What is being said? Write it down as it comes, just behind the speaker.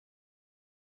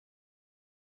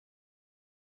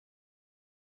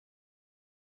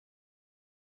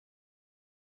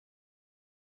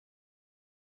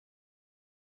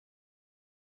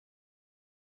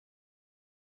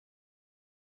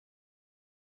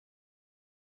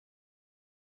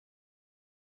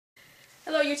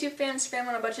Hello YouTube fans, Fam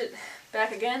on a Budget,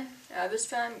 back again. This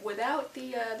time without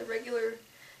the regular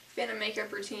Phantom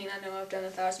makeup routine. I know I've done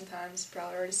 1,000 times,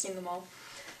 probably already seen them all.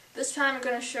 This time I'm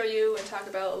going to show you and talk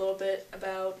about a little bit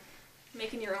about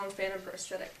making your own Phantom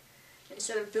prosthetic.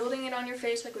 Instead of building it on your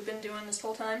face like we've been doing this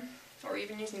whole time, or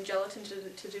even using gelatin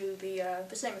to do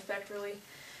the same effect really,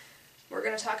 we're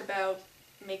going to talk about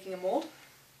making a mold,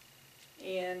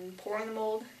 and pouring the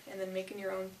mold, and then making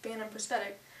your own Phantom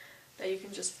prosthetic that you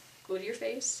can just glue to your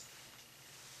face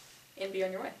and be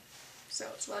on your way. So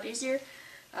it's a lot easier,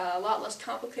 a lot less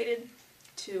complicated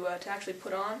to actually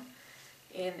put on,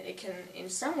 and it can in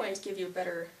some ways give you a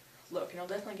better look, and it'll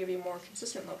definitely give you a more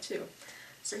consistent look too.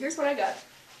 So here's what I got.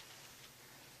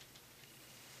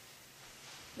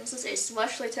 This is a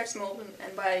slush latex mold,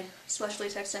 and by slush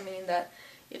latex I mean that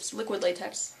it's liquid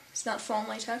latex. It's not foam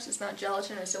latex, it's not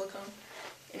gelatin or silicone,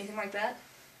 anything like that.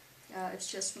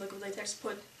 It's just liquid latex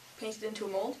painted into a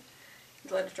mold.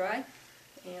 You let it dry,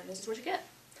 and this is what you get.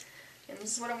 And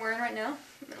this is what I'm wearing right now.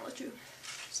 I'm going to let you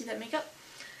see that makeup.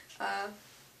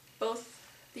 Both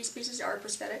these pieces are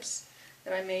prosthetics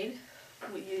that I made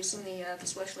using the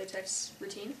slush latex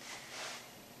routine.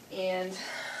 And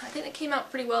I think it came out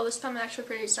pretty well this time. I'm actually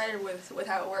pretty excited with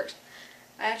how it worked.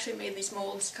 I actually made these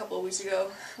molds a couple of weeks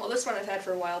ago. Well, this one I've had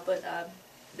for a while, but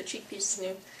the cheek piece is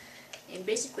new. And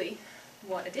basically,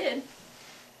 what I did,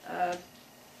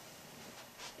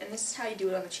 and this is how you do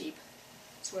it on the cheap.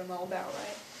 That's what I'm all about,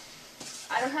 right?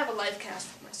 I don't have a life cast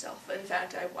for myself. In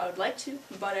fact, I would like to,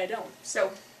 but I don't.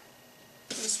 So,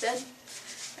 instead,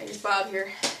 I use Bob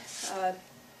here. It's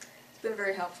been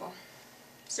very helpful.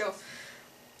 So,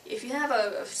 if you have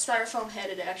a styrofoam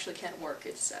head, it actually can work.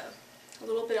 It's a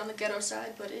little bit on the ghetto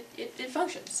side, but it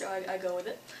functions, so I go with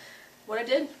it. What I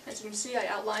did, as you can see, I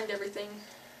outlined everything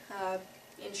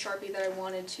in Sharpie that I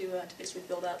wanted to basically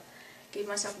build up. Gave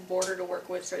myself a border to work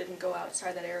with so I didn't go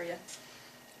outside that area.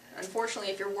 Unfortunately,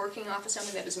 if you're working off of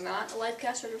something that is not a life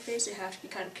cast on your face, you have to be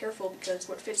kind of careful, because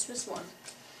what fits this one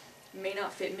may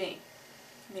not fit me,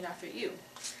 may not fit you.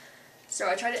 So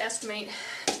I try to estimate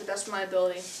to the best of my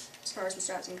ability as far as the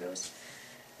sizing goes,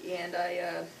 and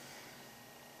I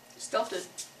sculpted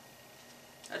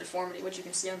a deformity, which you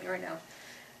can see on me right now,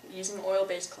 using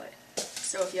oil-based clay.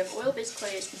 So if you have oil-based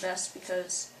clay, it's the best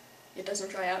because it doesn't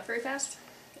dry out very fast,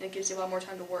 and it gives you a lot more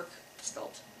time to work to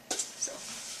sculpt.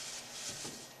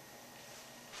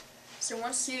 So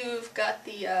once you've got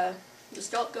the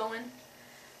sculpt going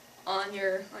on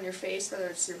your face, whether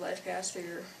it's your life cast or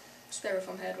your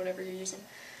styrofoam head, whatever you're using,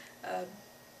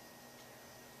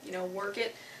 work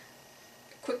it.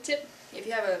 Quick tip: if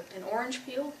you have an orange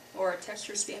peel or a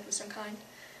texture stamp of some kind,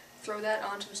 throw that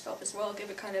onto the sculpt as well. Give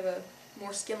it kind of a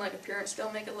more skin-like appearance.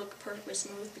 Don't make it look perfectly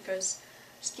smooth, because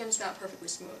skin's not perfectly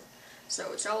smooth.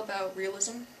 So it's all about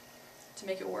realism to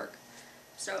make it work.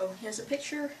 So here's a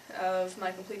picture of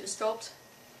my completed sculpt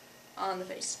on the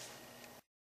face.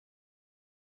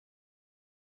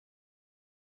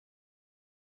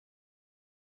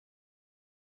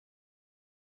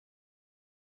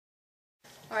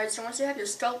 Alright, so once you have your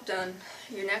sculpt done,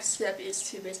 your next step is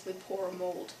to basically pour a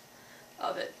mold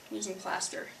of it using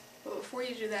plaster. But before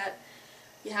you do that,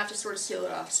 you have to sort of seal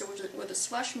it off. So with a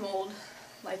slush mold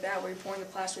like that, where you're pouring the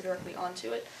plaster directly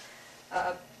onto it,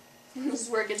 this is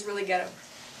where it gets really ghetto.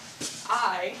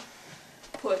 I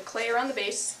put clay around the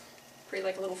base, create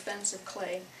like a little fence of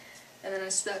clay, and then I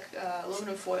stuck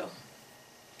aluminum foil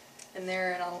in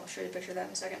there, and I'll show you a picture of that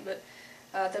in a second, but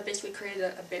that basically created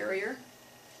a barrier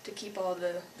to keep all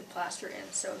the plaster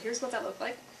in. So here's what that looked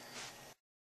like.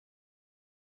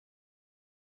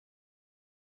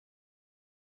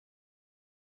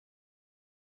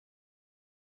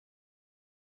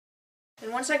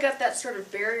 And once I got that sort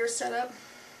of barrier set up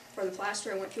for the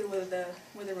plaster, I went through with a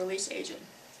release agent.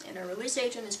 And a release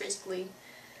agent is basically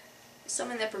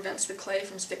something that prevents the clay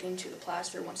from sticking to the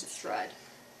plaster once it's dried.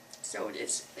 So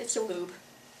it's a lube.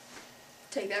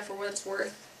 Take that for what it's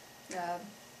worth.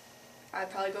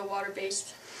 I'd probably go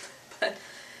water-based, but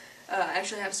I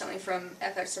actually have something from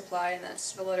FX Supply, and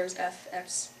that's the letters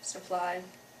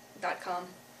fxsupply.com,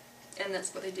 and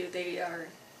that's what they do. They are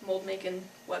a mold-making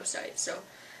website. So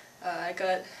I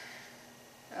got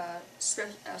a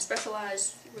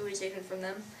specialized release agent from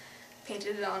them,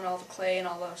 painted it on all the clay and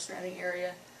all the surrounding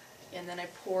area, and then I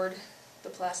poured the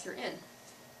plaster in.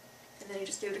 And then you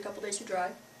just give it a couple days to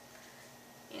dry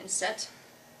and set,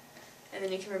 and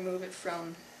then you can remove it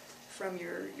from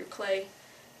your clay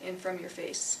and from your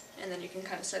face, and then you can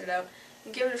kind of set it out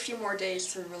and give it a few more days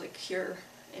to really cure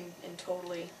and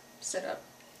totally set up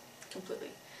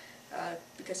completely.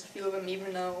 Because a few of them,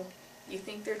 even though you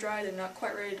think they're dry, they're not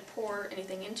quite ready to pour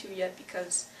anything into yet,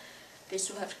 because they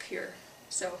still have to cure.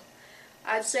 So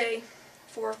I'd say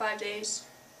 4 or 5 days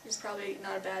is probably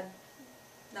not a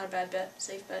bad bet,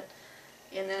 safe bet.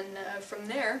 And then from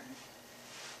there,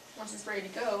 once it's ready to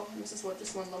go, this is what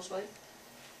this one looks like.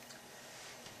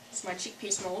 This is my cheek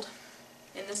piece mold,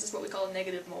 and this is what we call a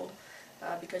negative mold,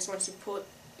 because once you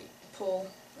pull,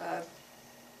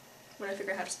 when I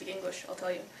figure out how to speak English, I'll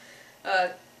tell you.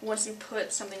 Once you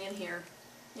put something in here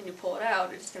and you pull it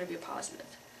out, it's going to be a positive,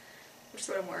 which is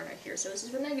what I'm wearing right here. So this is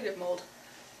the negative mold,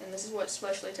 and this is what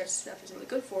slush latex stuff is really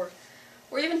good for.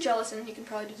 Or even gelatin. You can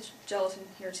probably do gelatin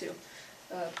here too.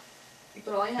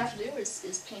 But all you have to do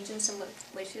is paint in some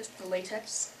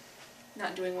latex.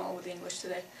 Not doing well with the English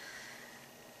today.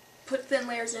 Put thin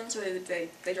layers in so that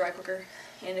they dry quicker.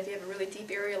 And if you have a really deep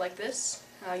area like this,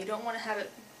 you don't want to have it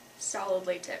solid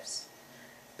latex,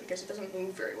 because it doesn't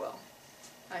move very well.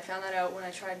 I found that out when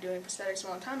I tried doing prosthetics a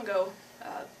long time ago.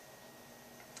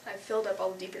 I filled up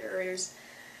all the deeper areas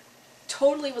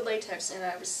totally with latex, and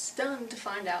I was stunned to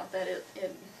find out that it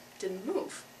didn't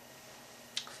move.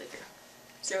 Figure.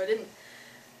 So I didn't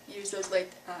use those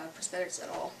prosthetics at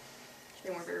all.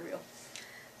 They weren't very real.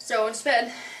 So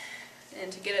instead,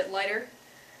 and to get it lighter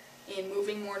and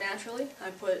moving more naturally,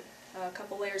 I put a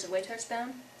couple layers of latex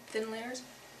down, thin layers,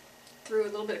 threw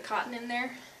a little bit of cotton in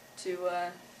there to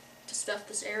stuff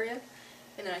this area,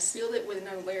 and then I sealed it with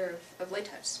another layer of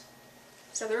latex.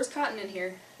 So there is cotton in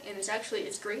here, and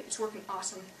it's great, it's working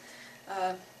awesome.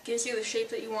 Gives you the shape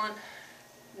that you want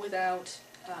without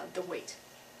the weight,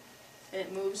 and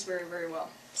it moves very, very well.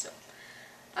 So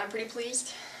I'm pretty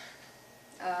pleased.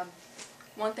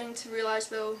 One thing to realize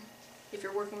though, if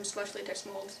you're working with slush latex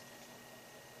molds,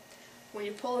 when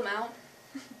you pull them out,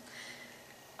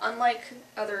 unlike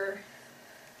other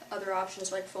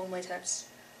options like foam latex,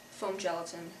 foam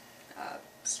gelatin,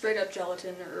 straight up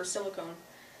gelatin or silicone,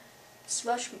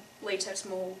 slush latex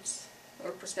molds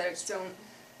or prosthetics don't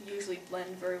usually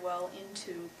blend very well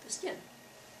into the skin.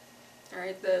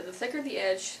 Alright, the thicker the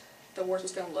edge, the worse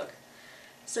it's going to look.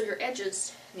 So your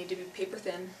edges need to be paper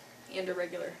thin and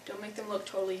irregular. Don't make them look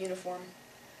totally uniform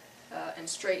and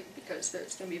straight, because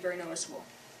it's going to be very noticeable.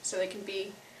 So they can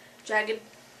be jagged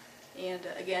and,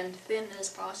 again, thin as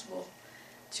possible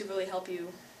to really help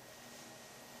you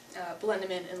blend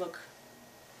them in and look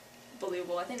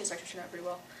believable. I think this actually turned out pretty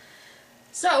well.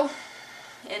 So,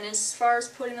 and as far as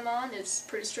putting them on, it's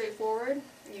pretty straightforward.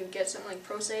 You get something like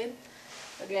Prosthetics.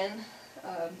 Again,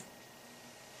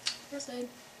 Prosthetics.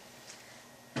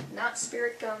 Not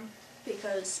spirit gum,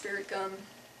 because spirit gum,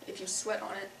 if you sweat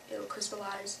on it, it'll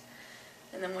crystallize.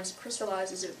 And then once it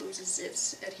crystallizes, it loses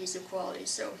its adhesive quality.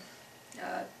 So,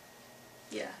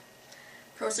 yeah.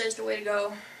 Prosthetics is the way to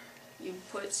go. You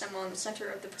put some on the center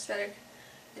of the prosthetic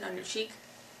and on your cheek.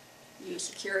 You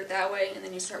secure it that way, and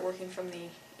then you start working from the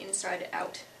inside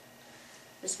out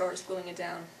as far as gluing it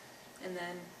down. And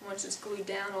then once it's glued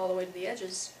down all the way to the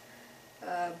edges,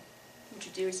 what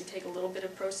you do is you take a little bit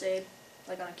of Prosthetics,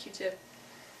 like on a Q-tip,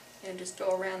 and just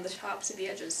go around the tops of the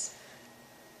edges.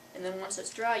 And then once it's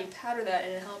dry, you powder that,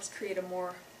 and it helps create a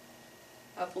more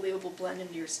believable blend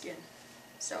into your skin.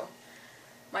 So,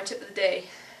 my tip of the day,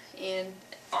 and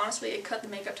honestly it cut the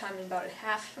makeup time in about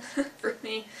half for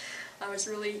me. I was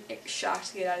really shocked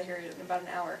to get out of here in about an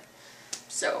hour.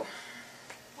 So,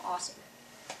 awesome.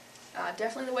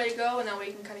 Definitely the way to go, and that way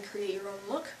you can kind of create your own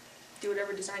look. Do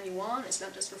whatever design you want. It's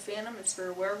not just for Phantom, it's for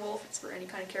a werewolf, it's for any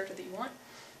kind of character that you want.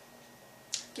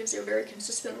 Gives you a very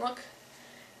consistent look,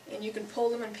 and you can pull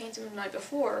them and paint them the night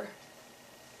before,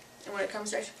 and when it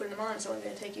comes to actually putting them on, it's only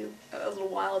going to take you a little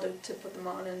while to put them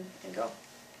on and go.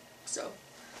 So,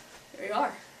 there you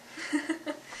are.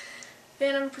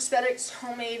 Phantom Prosthetics,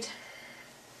 homemade,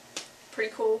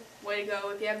 pretty cool, way to go.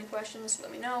 If you have any questions,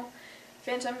 let me know.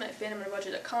 Phantom at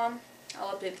phantomonabudget.com.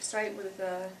 I'll update the site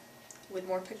with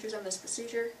more pictures on this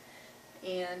procedure,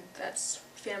 and that's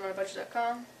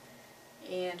phantomonabudget.com.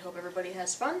 And hope everybody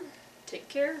has fun. Take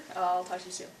care. I'll talk to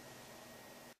you soon.